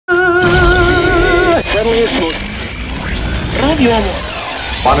deadliest, most radio one.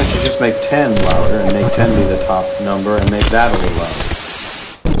 Why don't you just make 10 louder and make 10 be the top number and make that a little louder?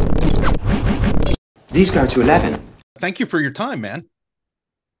 These go to 11. Thank you for your time, man.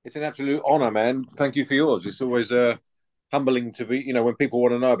 It's an absolute honor, man. Thank you for yours. It's always humbling to be, when people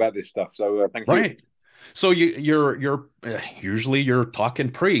want to know about this stuff. So thank you. Right. So you're usually you're talking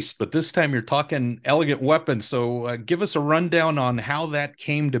Priest, but this time you're talking Elegant Weapon. So give us a rundown on how that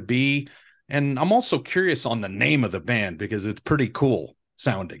came to be. And I'm also curious on the name of the band because it's pretty cool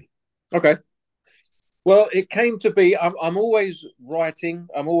sounding. Okay. Well, it came to be, I'm always writing.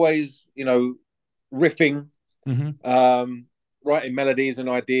 I'm always, riffing, writing melodies and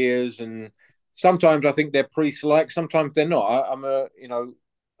ideas. And sometimes I think they're Priest-like, sometimes they're not.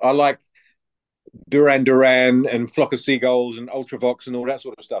 I like Duran Duran and Flock of Seagulls and Ultravox and all that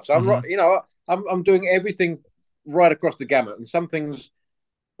sort of stuff. So I'm doing everything right across the gamut, and some things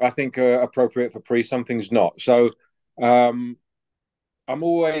I think are appropriate for Priest, some things not. So I'm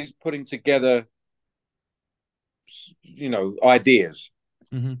always putting together, ideas.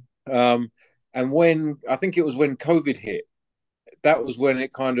 And when I think it was when COVID hit, that was when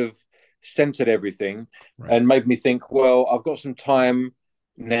it kind of centered everything and made me think, well, I've got some time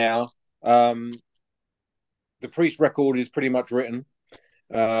now. The Priest record is pretty much written,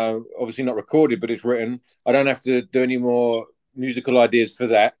 obviously not recorded, but it's written. I don't have to do any more musical ideas for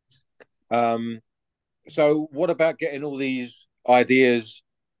that. So what about getting all these ideas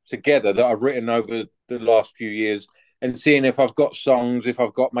together that I've written over the last few years and seeing if I've got songs, if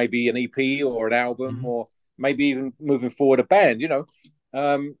I've got maybe an EP or an album or maybe even moving forward a band,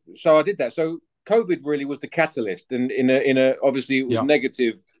 so I did that. So COVID really was the catalyst, and in a obviously it was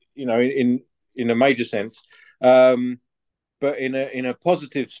negative, in a major sense, but in a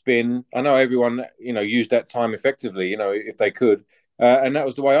positive spin. I know everyone used that time effectively, if they could, and that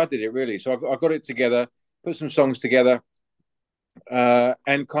was the way I did it really. So I got it together, put some songs together,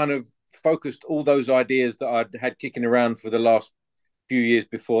 and kind of focused all those ideas that I'd had kicking around for the last few years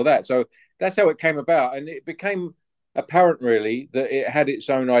before that. So that's how it came about, and it became apparent really that it had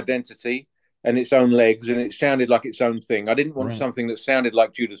its own identity and its own legs, and it sounded like its own thing. I didn't want something that sounded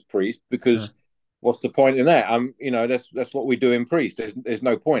like Judas Priest, because what's the point in that? That's what we do in Priest. There's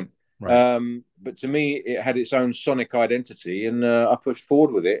no point. But to me, it had its own sonic identity, and I pushed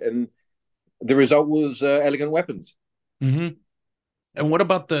forward with it, and the result was Elegant Weapons. And what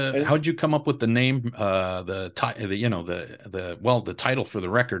about how'd you come up with the name, the title for the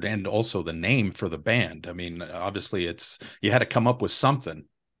record, and also the name for the band? I mean, obviously you had to come up with something.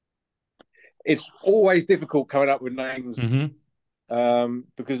 It's always difficult coming up with names,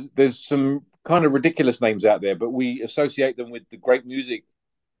 because there's some kind of ridiculous names out there, but we associate them with the great music.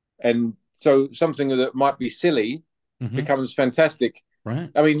 And so something that might be silly becomes fantastic. Right.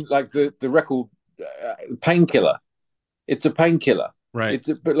 I mean, like the record Painkiller. It's a painkiller. Right.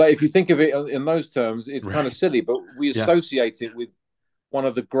 But like, if you think of it in those terms, it's kind of silly, but we associate it with one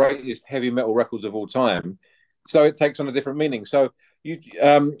of the greatest heavy metal records of all time. So it takes on a different meaning. So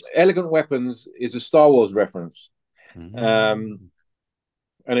Elegant Weapons is a Star Wars reference. And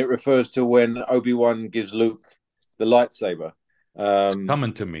it refers to when Obi-Wan gives Luke the lightsaber. It's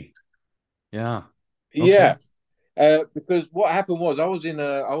coming to me. Yeah. Okay. Yeah. Because what happened was I was in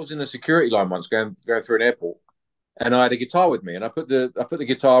a security line once going through an airport, and I had a guitar with me, and I put the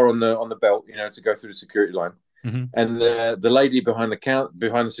guitar on the belt, to go through the security line. And the lady behind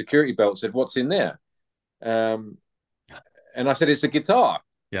the security belt said, "What's in there?" And I said, "It's a guitar."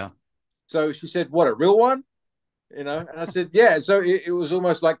 Yeah. So she said, "What, a real one?" And I said, "Yeah." So it was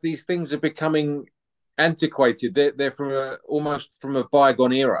almost like these things are becoming antiquated. They're almost from a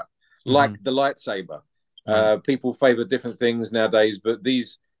bygone era, like the lightsaber. People favor different things nowadays, but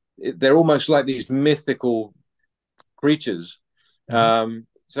they're almost like these mythical creatures. So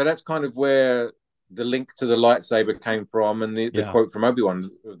that's kind of where the link to the lightsaber came from, and the quote from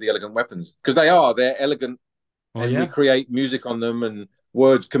Obi-Wan of the Elegant Weapons, because they're elegant, and we create music on them, and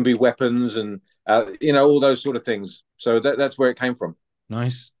words can be weapons, and all those sort of things. So that's where it came from.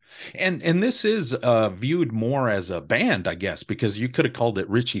 Nice. And this is viewed more as a band, I guess, because you could have called it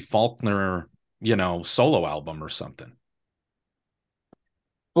Richie Faulkner, solo album or something.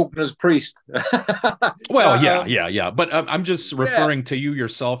 Faulkner's Priest. Well, yeah. But I'm just referring to you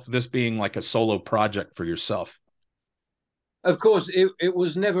yourself, this being like a solo project for yourself. Of course, it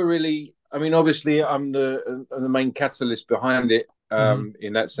was never really. I mean, obviously, I'm the main catalyst behind it,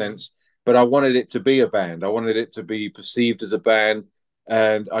 in that sense. But I wanted it to be a band. I wanted it to be perceived as a band,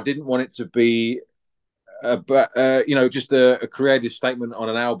 and I didn't want it to be, just a creative statement on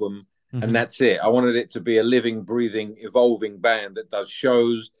an album. And that's it. I wanted it to be a living, breathing, evolving band that does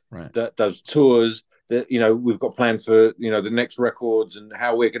shows, that does tours, that, we've got plans for, the next records and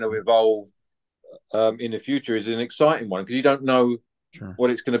how we're going to evolve in the future is an exciting one, because you don't know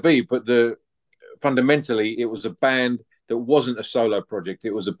what it's going to be. But fundamentally, it was a band that wasn't a solo project.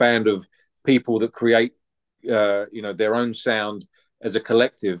 It was a band of people that create, their own sound as a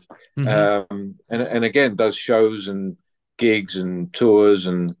collective. And again, does shows and gigs and tours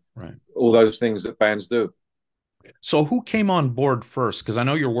and all those things that bands do. So who came on board first? Because I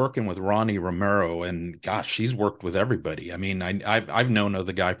know you're working with Ronnie Romero, and gosh, he's worked with everybody. I mean, I've known of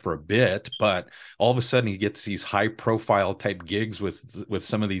the guy for a bit, but all of a sudden he gets these high profile type gigs with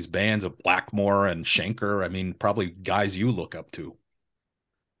some of these bands of Blackmore and Schenker. I mean, probably guys you look up to.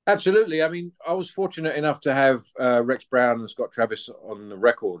 Absolutely. I mean, I was fortunate enough to have Rex Brown and Scott Travis on the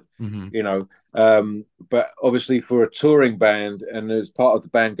record, but obviously for a touring band and as part of the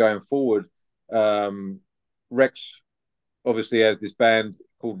band going forward, Rex obviously has this band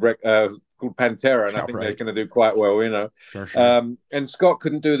called Pantera, and I think they're going to do quite well, Sure. And Scott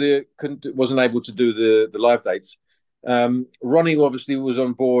wasn't able to do the live dates. Ronnie obviously was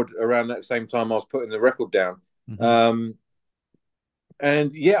on board around that same time I was putting the record down.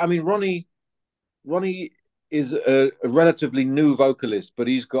 And yeah, I mean, Ronnie is a relatively new vocalist, but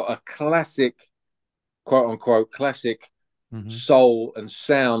he's got a classic, quote unquote, classic soul and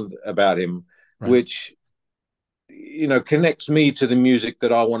sound about him, which, connects me to the music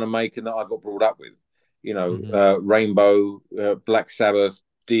that I want to make and that I got brought up with. Rainbow, Black Sabbath,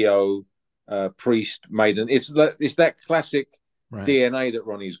 Dio, Priest, Maiden. It's that classic DNA that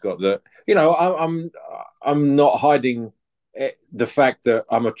Ronnie's got. That I'm not hiding the fact that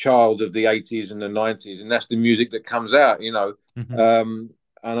I'm a child of the 80s and the 90s, and that's the music that comes out, and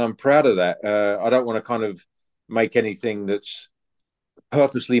I'm proud of that. I don't want to kind of make anything that's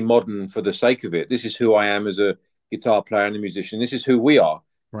purposely modern for the sake of it. This is who I am as a guitar player and a musician. This is who we are.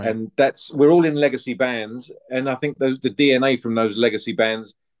 And we're all in legacy bands, and I think the DNA from those legacy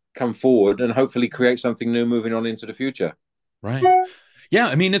bands come forward and hopefully create something new moving on into the future. Yeah,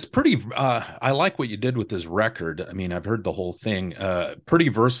 I mean, it's pretty, I like what you did with this record. I mean, I've heard the whole thing, pretty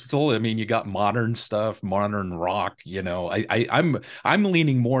versatile. I mean, you got modern stuff, modern rock, I'm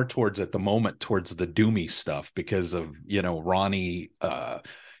leaning more towards at the moment towards the doomy stuff because of, Ronnie,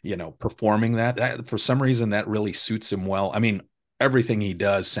 performing that for some reason that really suits him well. I mean, everything he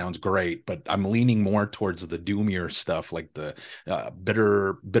does sounds great, but I'm leaning more towards the doomier stuff, like the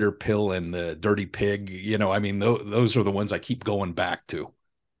bitter pill and the dirty pig. I mean, those are the ones I keep going back to.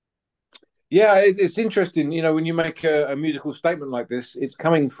 Yeah, it's interesting. When you make a musical statement like this, it's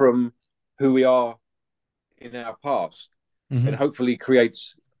coming from who we are in our past, and hopefully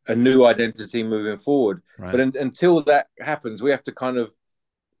creates a new identity moving forward. But until that happens, we have to kind of,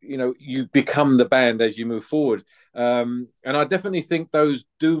 you become the band as you move forward. And I definitely think those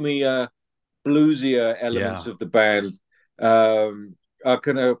doomy, bluesier elements of the band are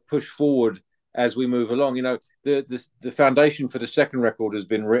going to push forward as we move along. The foundation for the second record has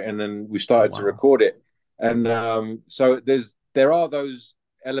been written, and we started to record it. And so there are those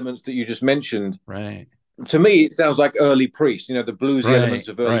elements that you just mentioned. To me, it sounds like early Priest. The bluesy elements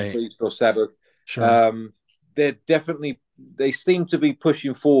of early Priest or Sabbath. They seem to be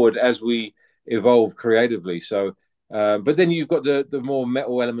pushing forward as we evolve creatively. So, but then you've got the more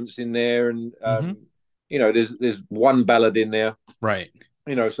metal elements in there, and there's one ballad in there,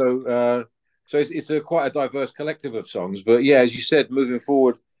 so it's quite a diverse collective of songs. But yeah, as you said, moving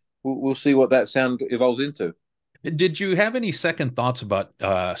forward, we'll see what that sound evolves into. Did you have any second thoughts about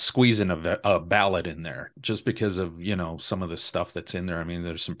squeezing a ballad in there, just because of some of the stuff that's in there? I mean,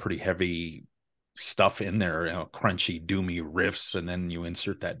 there's some pretty heavy stuff in there, crunchy, doomy riffs, and then you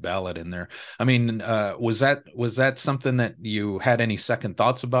insert that ballad in there. I mean, was that something that you had any second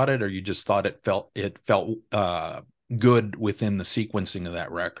thoughts about it, or you just thought it felt good within the sequencing of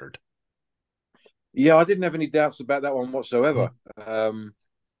that record? Yeah, I didn't have any doubts about that one whatsoever.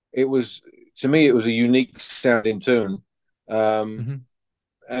 It was, to me, it was a unique sounding tune. And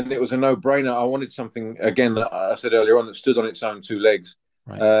it was a no-brainer. I wanted something, again, that I said earlier on, that stood on its own two legs.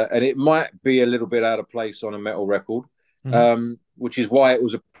 And it might be a little bit out of place on a metal record, which is why it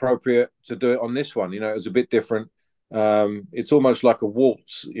was appropriate to do it on this one. It was a bit different. It's almost like a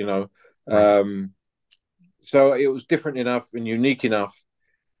waltz, so it was different enough and unique enough,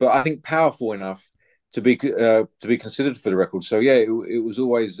 but I think powerful enough to be considered for the record. So yeah, it was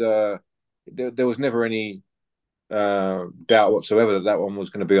always there was never any doubt whatsoever that one was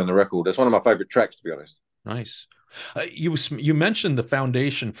going to be on the record. That's one of my favorite tracks, to be honest. Nice. You mentioned the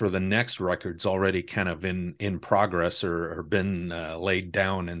foundation for the next record's already kind of in progress or been laid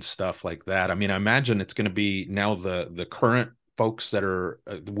down and stuff like that. I mean, I imagine it's going to be now the current folks that are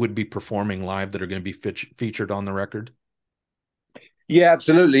would be performing live that are going to be featured on the record? Yeah,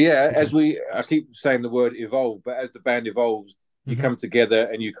 absolutely. Yeah, Okay. I keep saying the word evolve, but as the band evolves, you Mm-hmm. come together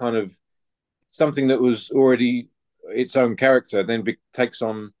and you kind of something that was already its own character then takes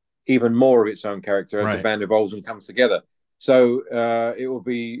on even more of its own character as the Right. band evolves and comes together. So it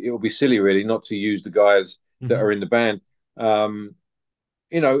will be silly really not to use the guys that Mm-hmm. are in the band. Um,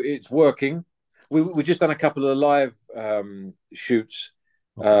 it's working. We just done a couple of live shoots,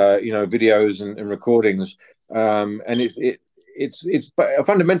 Okay. videos and recordings, and it's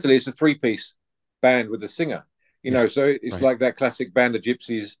fundamentally it's a three-piece band with a singer. Yeah. So it's Right. like that classic Band of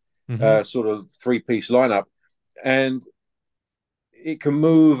Gypsies Mm-hmm. sort of three-piece lineup, and it can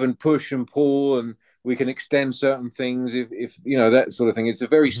move and push and pull, and we can extend certain things if that sort of thing. It's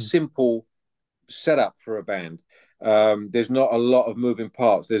a very Mm-hmm. simple setup for a band. There's not a lot of moving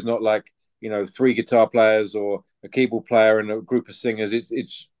parts. There's not like three guitar players or a keyboard player and a group of singers.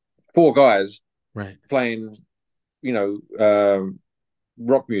 It's four guys Right. playing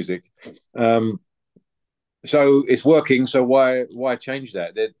rock music. So it's working. So why change that?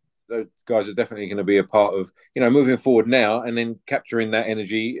 Those guys are definitely going to be a part of moving forward now and then capturing that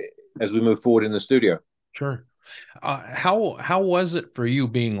energy as we move forward in the studio. Sure. How was it for you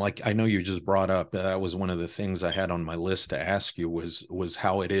being like, I know you just brought up that was one of the things I had on my list to ask you was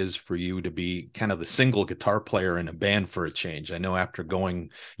how it is for you to be kind of the single guitar player in a band for a change. I know after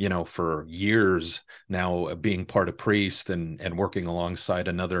going, for years now being part of Priest and working alongside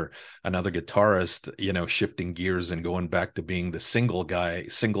another guitarist, shifting gears and going back to being the single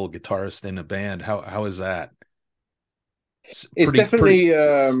guitarist in a band. How is that? It's Pretty. definitely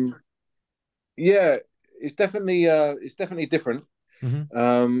yeah, it's definitely different.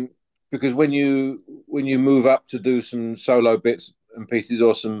 Mhm. Because when you move up to do some solo bits and pieces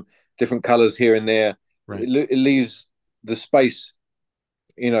or some different colors here and there, Right. it leaves the space,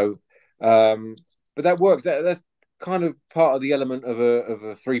 you know. But that works. That's kind of part of the element of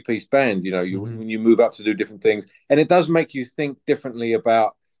a three-piece band. Mhm. When you move up to do different things, and it does make you think differently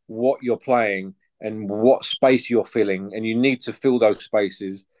about what you're playing and what space you're filling, and you need to fill those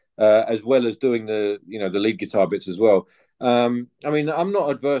spaces as well as doing the lead guitar bits as well. I mean, I'm not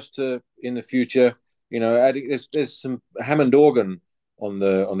adverse to in the future, adding there's some Hammond organ on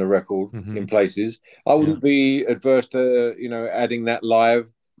the record in Mhm. places. I Yeah. wouldn't be adverse to adding that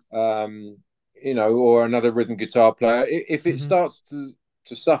live, or another rhythm guitar player. If it Mhm. starts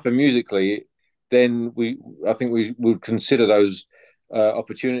to suffer musically, then I think we would consider those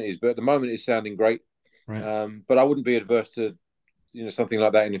opportunities. But at the moment, it's sounding great. Right. But I wouldn't be adverse to something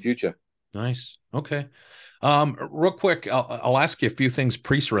like that in the future. Nice. Okay. Real quick, I'll ask you a few things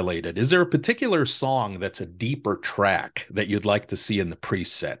Priest related. Is there a particular song that's a deeper track that you'd like to see in the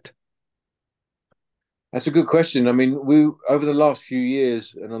Priest set? That's a good question. I mean, we over the last few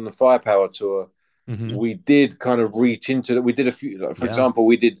years and on the Firepower tour, Hmm. we did kind of reach into that. We did a few, like, for Yeah. example,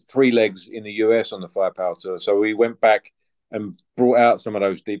 we did three legs in the US on the Firepower tour. So we went back and brought out some of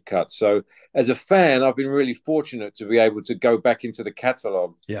those deep cuts. So as a fan, I've been really fortunate to be able to go back into the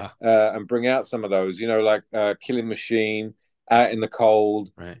catalog Yeah. and bring out some of those, like Killing Machine, Out in the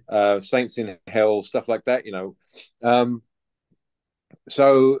Cold, Right. Saints in Hell, stuff like that.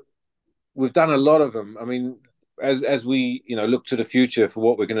 So we've done a lot of them. I mean, as we look to the future for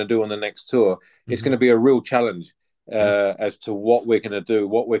what we're going to do on the next tour, it's going Hmm. to be a real challenge Yeah. as to what we're going to do,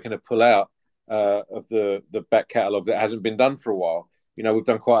 what we're going to pull out of the back catalogue that hasn't been done for a while. We've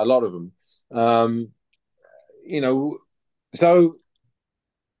done quite a lot of them. You know, so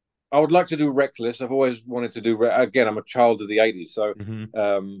I would like to do Reckless. I've always wanted to do. Again, I'm a child of the '80s, so Hmm.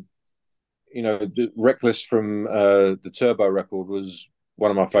 um, the Reckless from the Turbo record was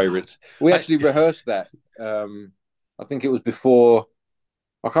one of my God. favorites. We I actually rehearsed that. I think it was before.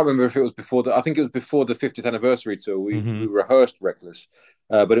 I can't remember if it was before the. I think it was before the 50th anniversary tour. We hmm rehearsed Reckless,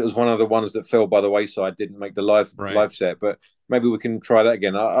 but it was one of the ones that fell by the wayside. Didn't make the Right. live set, but maybe we can try that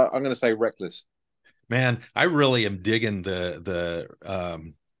again. I'm going to say Reckless. Man, I really am digging the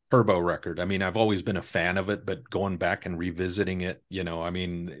Turbo record. I mean, I've always been a fan of it, but going back and revisiting it, I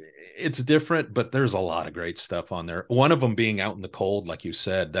mean, it's different, but there's a lot of great stuff on there. One of them being Out in the Cold, like you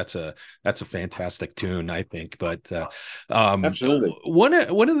said, that's a fantastic tune, I think. But Absolutely. one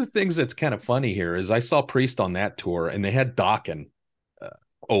of the things that's kind of funny here is I saw Priest on that tour, and they had Dokken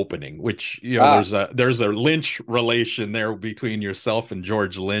opening, which Ah, there's a Lynch relation there between yourself and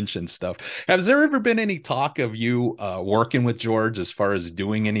George Lynch and stuff. Has there ever been any talk of you working with George as far as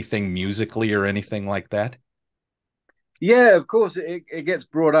doing anything musically or anything like that? yeah. Of course, it gets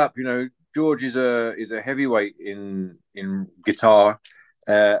brought up. George is a heavyweight in guitar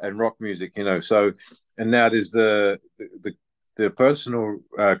and rock music. So and now there's the the personal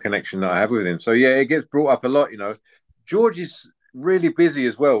connection that I have with him. So yeah, it gets brought up a lot. You know, George is really busy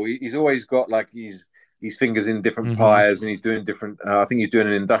as well. He's always got like his fingers in different pies, and he's doing different. I think he's doing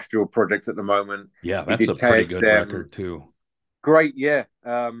an industrial project at the moment. Yeah, He that's did a pretty good KXM. record too. Great, yeah.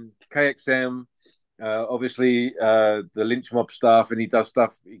 KXM. Obviously, the Lynch Mob stuff, and he does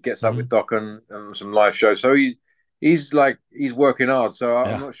stuff. He gets up with Doc on some live shows. So he's working hard. So I'm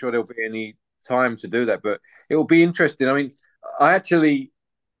Yeah. not sure there'll be any time to do that, but it will be interesting. I mean, I actually,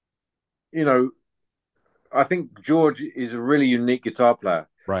 you know, I think George is a really unique guitar player.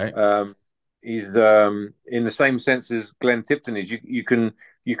 Right. He's in the same sense as Glenn Tipton is. You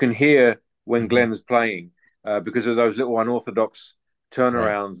can hear when Glenn's playing because of those little unorthodox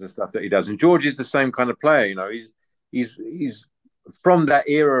turnarounds and stuff that he does. And George is the same kind of player. You know, he's from that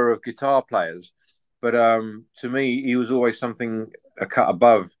era of guitar players. But to me, he was always something a cut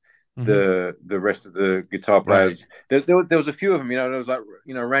above the rest of the guitar players. Right. There was a few of them. You know, there was like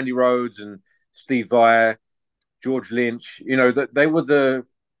Randy Rhoads and Steve Vai, George Lynch. You know, that they were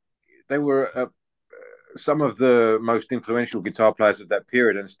some of the most influential guitar players of that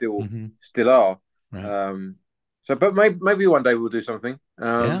period, and still are. Right. But maybe one day we'll do something.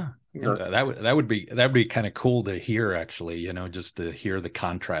 Yeah, that would be kind of cool to hear, actually. You know, just to hear the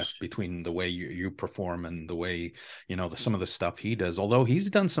contrast between the way you perform and the way some of the stuff he does. Although he's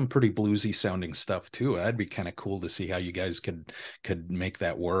done some pretty bluesy sounding stuff too. That'd be kind of cool to see how you guys could make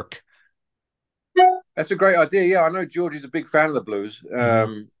that work. That's a great idea. Yeah, I know George is a big fan of the blues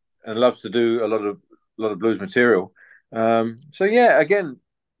and loves to do a lot of blues material. So yeah, again,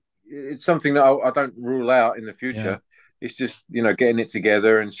 it's something that I don't rule out in the future. Yeah. It's just getting it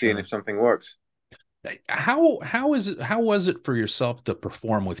together and seeing if something works. How was it for yourself to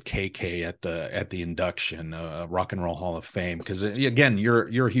perform with KK at the induction, Rock and Roll Hall of Fame? Because again,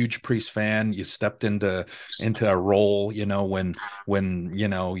 you're a huge Priest fan. You stepped into a role, when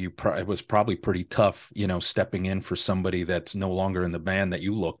it was probably pretty tough, stepping in for somebody that's no longer in the band that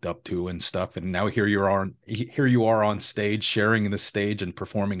you looked up to and stuff. And now here you are on stage, sharing the stage and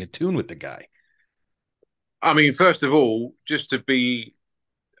performing a tune with the guy. I mean, first of all, just to be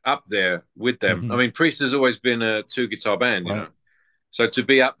up there with them. I mean, Priest has always been a 2-guitar band, you know. So to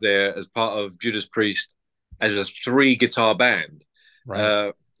be up there as part of Judas Priest as a 3-guitar band,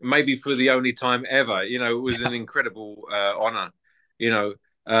 maybe for the only time ever, it was an incredible honor,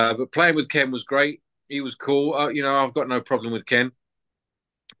 But playing with Ken was great. He was cool. I've got no problem with Ken.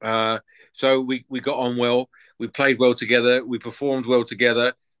 So we got on well. We played well together. We performed well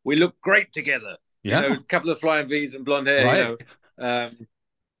together. We looked great together. Yeah. A couple of flying V's and blonde hair,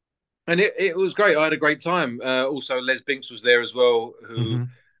 And it was great. I had a great time. Also, Les Binks was there as well, who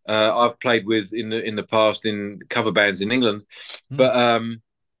I've played with in the past in cover bands in England. But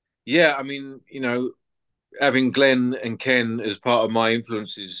yeah, I mean, having Glenn and Ken as part of my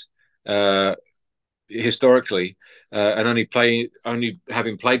influences historically, and only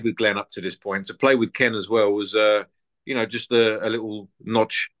having played with Glenn up to this point, to play with Ken as well was just a little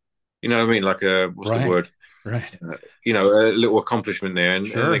notch. You know what I mean? Like what's the word? Right. A little accomplishment there. And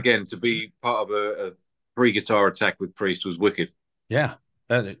again, to be part of a 3-guitar attack with Priest was wicked. Yeah.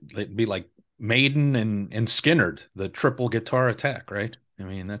 It'd be like Maiden and Skinnerd, the triple guitar attack, right? I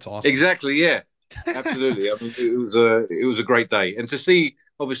mean, that's awesome. Exactly. Yeah, absolutely. I mean, it was a great day. And to see,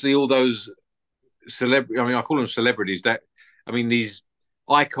 obviously, all those I call them celebrities these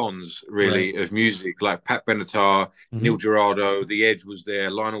icons really of music, like Pat Benatar, Neil Giraldo, The Edge was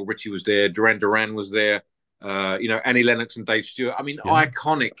there, Lionel Richie was there, Duran Duran was there, Annie Lennox and Dave Stewart. I mean,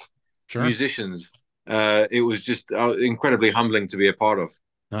 iconic musicians. It was just incredibly humbling to be a part of.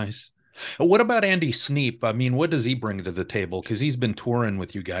 Nice. What about Andy Sneap? I mean, what does he bring to the table? Because he's been touring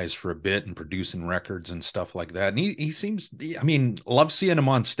with you guys for a bit and producing records and stuff like that. And he seems, I mean, love seeing him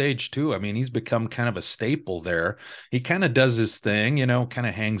on stage too. I mean, he's become kind of a staple there. He kind of does his thing, kind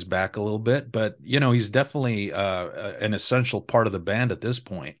of hangs back a little bit, but he's definitely an essential part of the band at this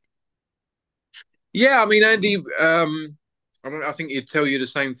point. Yeah, I mean, Andy, I think he'd tell you the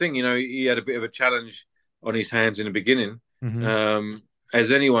same thing. He had a bit of a challenge on his hands in the beginning. As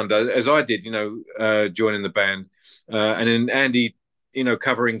anyone does, as I did, joining the band, and then Andy,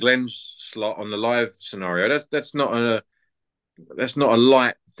 covering Glenn's slot on the live scenario. That's not a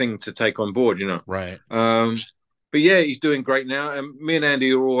light thing to take on board, Right. But yeah, he's doing great now, and me and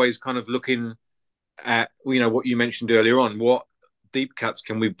Andy are always kind of looking at, what you mentioned earlier on, what deep cuts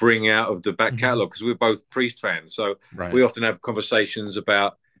can we bring out of the back catalogue, because we're both Priest fans, so we often have conversations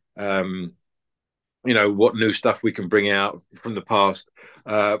about what new stuff we can bring out from the past.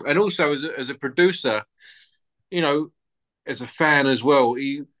 And also as a producer, as a fan as well,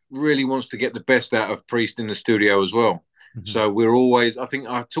 he really wants to get the best out of Priest in the studio as well. Mhm. So we're always, I think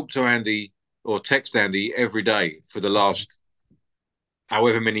I talk to Andy or text Andy every day for the last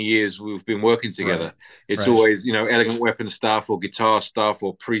however many years we've been working together. Right. It's Right. always, Elegant Weapon stuff or guitar stuff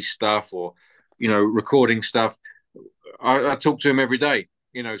or Priest stuff or, recording stuff. I talk to him every day,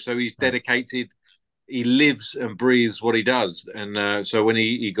 so he's Right. dedicated. He lives and breathes what he does. And so when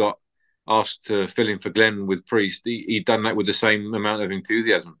he got asked to fill in for Glenn with Priest, he'd done that with the same amount of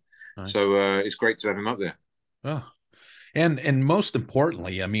enthusiasm. Nice. So it's great to have him up there. Oh. And most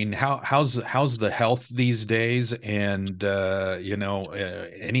importantly, I mean, how's the health these days, and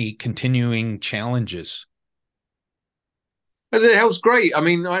any continuing challenges? But the health's great. I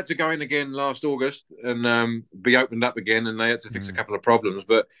mean, I had to go in again last August and be opened up again, and they had to fix a Mm. couple of problems.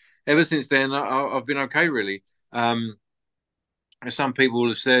 But ever since then, I've been okay, really. As some people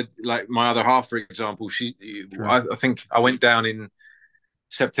have said, like my other half, for example, Sure. I think I went down in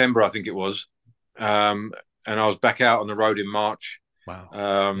September, I think it was, and I was back out on the road in March. Wow.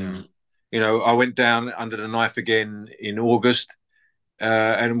 Yeah. Um, I went down under the knife again in August,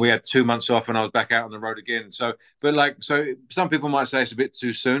 and we had 2 months off, and I was back out on the road again. So some people might say it's a bit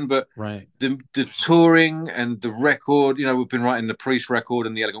too soon, but Right. the touring and the record, we've been writing the Priest record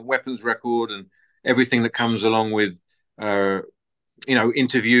and the Elegant Weapons record and everything that comes along with,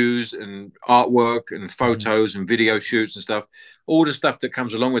 interviews and artwork and Mhm. photos and video shoots and stuff. All the stuff that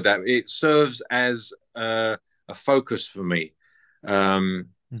comes along with that, it serves as a focus for me. Um,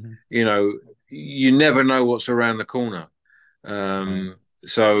 Mhm. you never know what's around the corner. Right.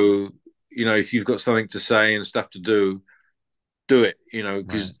 So, if you've got something to say and stuff to do it, Right.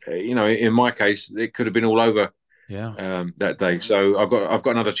 because, in my case, it could have been all over Yeah. that day. So I've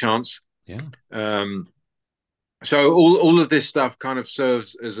got another chance. Yeah. Um, so all of this stuff kind of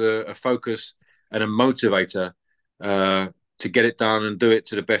serves as a focus and a motivator to get it done and do it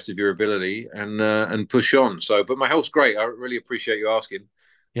to the best of your ability and push on. So, but my health's great. I really appreciate you asking.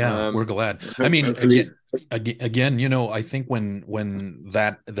 Yeah, we're glad. I mean, Hopefully, again, I think when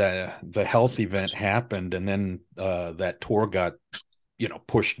the health event happened, and then that tour got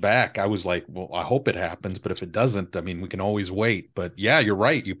pushed back, I was like, well, I hope it happens, but if it doesn't, I mean, we can always wait. But yeah, you're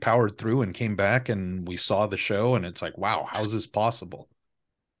right. You powered through and came back, and we saw the show, and it's like, wow, how's this possible?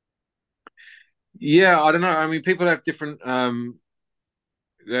 yeah, I don't know. I mean, people have different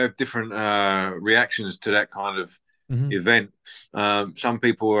reactions to that kind of Hmm. event. Some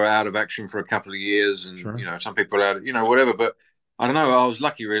people are out of action for a couple of years, and Sure. some people are out, whatever. But I don't know. I was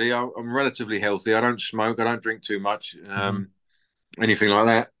lucky, really. I'm relatively healthy. I don't smoke. I don't drink too much, Hmm. anything like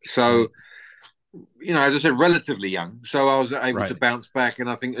that. So, Right. as I said, relatively young. So I was able to Right. bounce back, and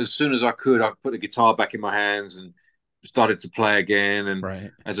I think as soon as I could, I put the guitar back in my hands and started to play again. And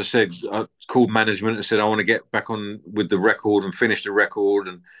Right. as I said, I called management and said I want to get back on with the record and finish the record.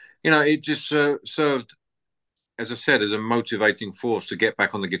 And it just served, as I said, as a motivating force to get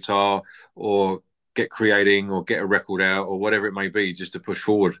back on the guitar or get creating or get a record out or whatever it may be, just to push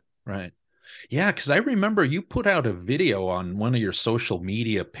forward. Right. Yeah, because I remember you put out a video on one of your social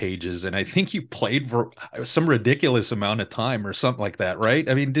media pages, and I think you played for some ridiculous amount of time or something like that, right?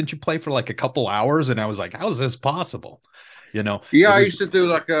 I mean, didn't you play for like a couple hours? And I was like, how is this possible? Yeah, It I was, used to do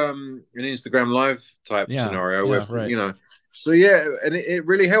like an Instagram live type yeah, scenario where yeah, right. so yeah, and it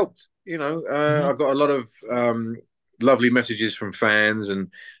really helped. Hmm. I got a lot of lovely messages from fans,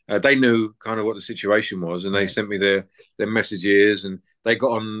 and they knew kind of what the situation was, and they Right. sent me their messages, and they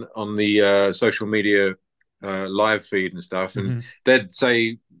got on the social media live feed and stuff, and Hmm. they'd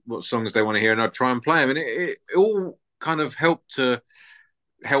say what songs they want to hear, and I'd try and play them, and it all kind of helped to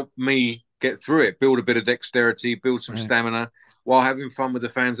help me get through it, build a bit of dexterity, build some Right. stamina while having fun with the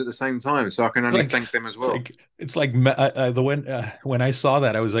fans at the same time. So I can It's only like thank them as it's well. like it's like the when I saw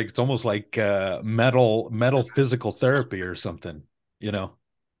that, I was like, it's almost like metal physical therapy or something, you know.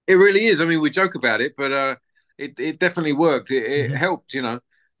 It really is. I mean, we joke about it, but it definitely worked. It Hmm. helped.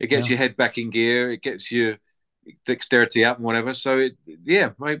 It gets Yeah. your head back in gear. It gets your dexterity up and whatever. So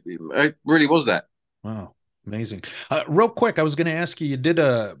yeah, it really was that. Wow, amazing. Real quick, I was going to ask you. You did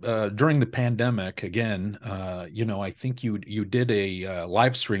a during the pandemic again. I think you did a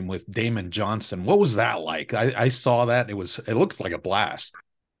live stream with Damon Johnson. What was that like? I saw that. It looked like a blast.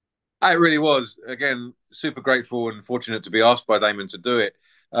 It really was. Again, super grateful and fortunate to be asked by Damon to do it.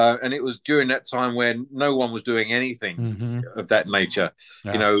 And it was during that time when no one was doing anything Hmm. of that nature,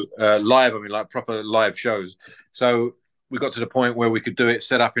 Yeah. live, I mean, like proper live shows. So we got to the point where we could do it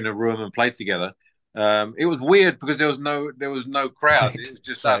set up in a room and play together. It was weird because there was no crowd. It Right. was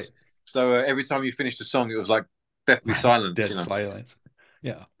just Right. us. So every time you finished a song, it was like deathly silence, Dead silence.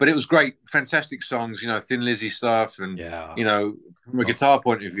 Yeah. but it was great, fantastic songs. Thin Lizzy stuff, and Yeah. from a Oh, guitar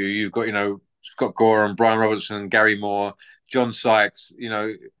point of view, you've got Scott Gorham, Brian Robertson, Gary Moore, John Sykes,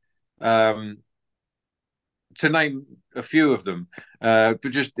 to name a few of them. But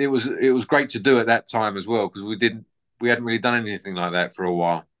just it was great to do at that time as well, because we hadn't really done anything like that for a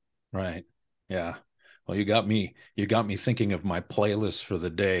while. Right. Yeah. Well, you got me thinking of my playlist for the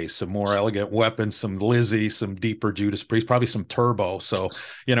day. Some more Elegant Weapons, some Lizzie, some deeper Judas Priest, probably some Turbo. So,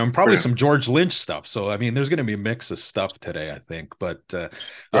 and probably some George Lynch stuff. So, I mean, there's going to be a mix of stuff today, I think. But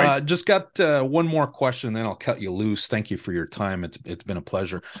just got one more question, then I'll cut you loose. Thank you for your time. It's been a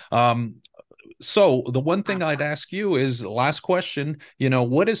pleasure. So the one thing I'd ask you is, last question,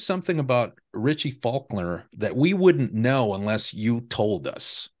 what is something about Richie Faulkner that we wouldn't know unless you told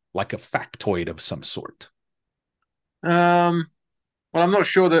us, like a factoid of some sort? Well, I'm not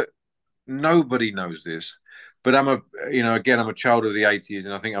sure that nobody knows this, but I'm a child of the 80s,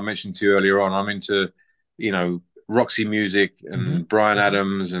 and I think I mentioned to you earlier on, I'm into, Roxy Music and Bryan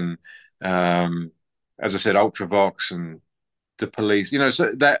Adams and, as I said, Ultravox and The Police,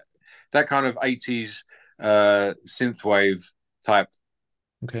 so that kind of 80s synthwave type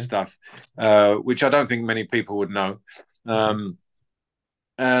stuff, which I don't think many people would know. Not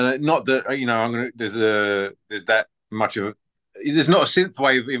that there's that much of there's not a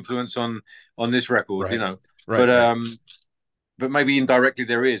synthwave influence on this record, but maybe indirectly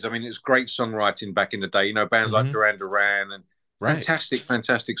there is. I mean, it's great songwriting back in the day, bands like Duran Duran and fantastic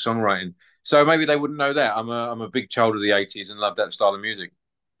songwriting. So maybe they wouldn't know that. I'm a big child of the 80s and love that style of music.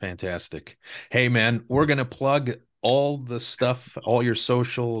 Fantastic. Hey, man, we're going to plug all the stuff, all your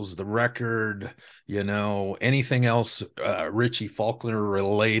socials, the record, anything else Richie Faulkner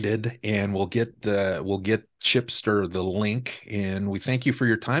related, and we'll get Chipster the link. And we thank you for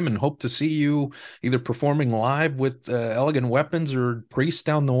your time and hope to see you either performing live with Elegant Weapons or Priest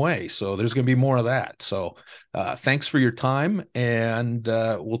down the way. So there's going to be more of that. So thanks for your time, and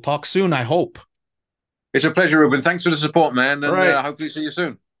we'll talk soon, I hope. It's a pleasure, Ruben. Thanks for the support, man, and hopefully see you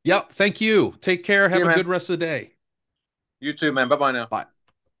soon. Yep. Thank you. Take care. Have a good rest of the day. You too, man. Bye-bye now. Bye.